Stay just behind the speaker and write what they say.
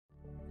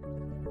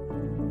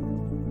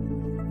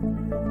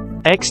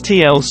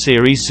XTL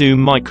series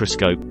zoom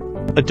microscope.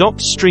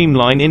 Adopts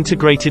streamline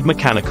integrated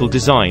mechanical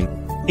design.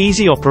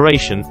 Easy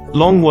operation,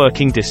 long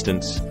working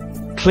distance.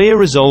 Clear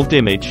resolved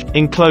image,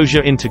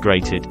 enclosure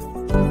integrated.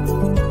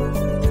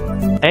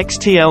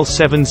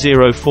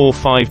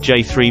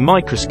 XTL7045-J3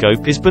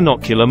 microscope is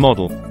binocular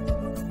model.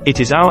 It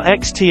is our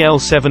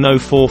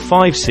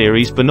XTL7045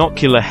 series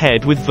binocular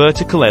head with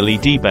vertical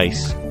LED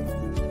base.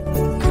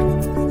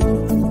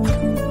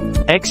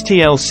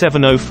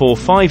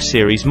 XTL7045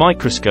 series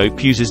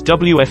microscope uses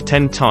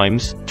WF10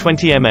 x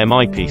 20 mm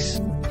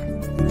eyepiece.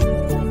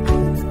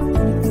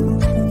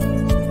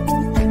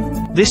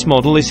 This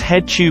model is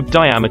head tube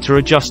diameter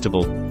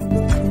adjustable.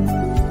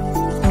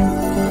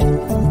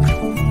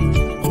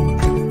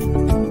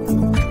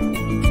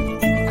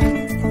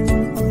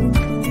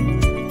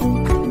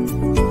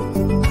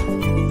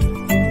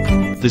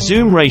 The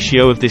zoom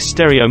ratio of this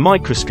stereo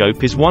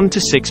microscope is 1 to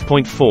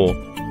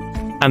 6.4.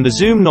 And the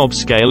zoom knob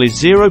scale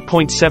is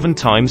 0.7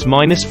 times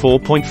minus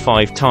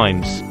 4.5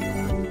 times.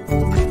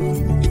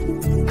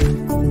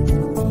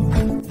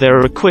 They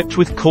are equipped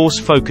with coarse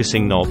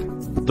focusing knob.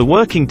 The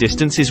working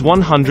distance is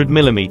 100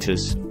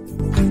 mm.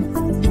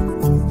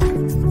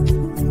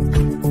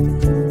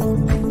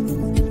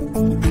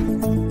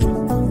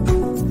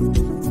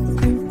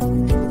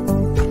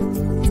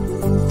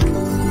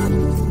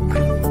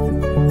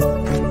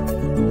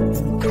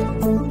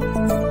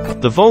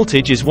 The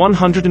voltage is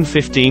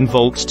 115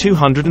 volts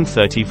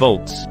 230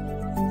 volts.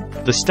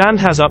 The stand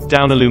has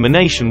up-down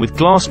illumination with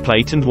glass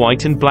plate and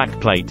white and black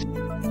plate.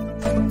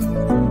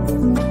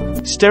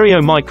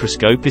 Stereo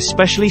microscope is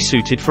specially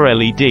suited for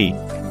LED,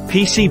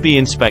 PCB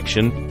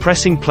inspection,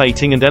 pressing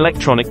plating and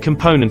electronic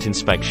component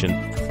inspection.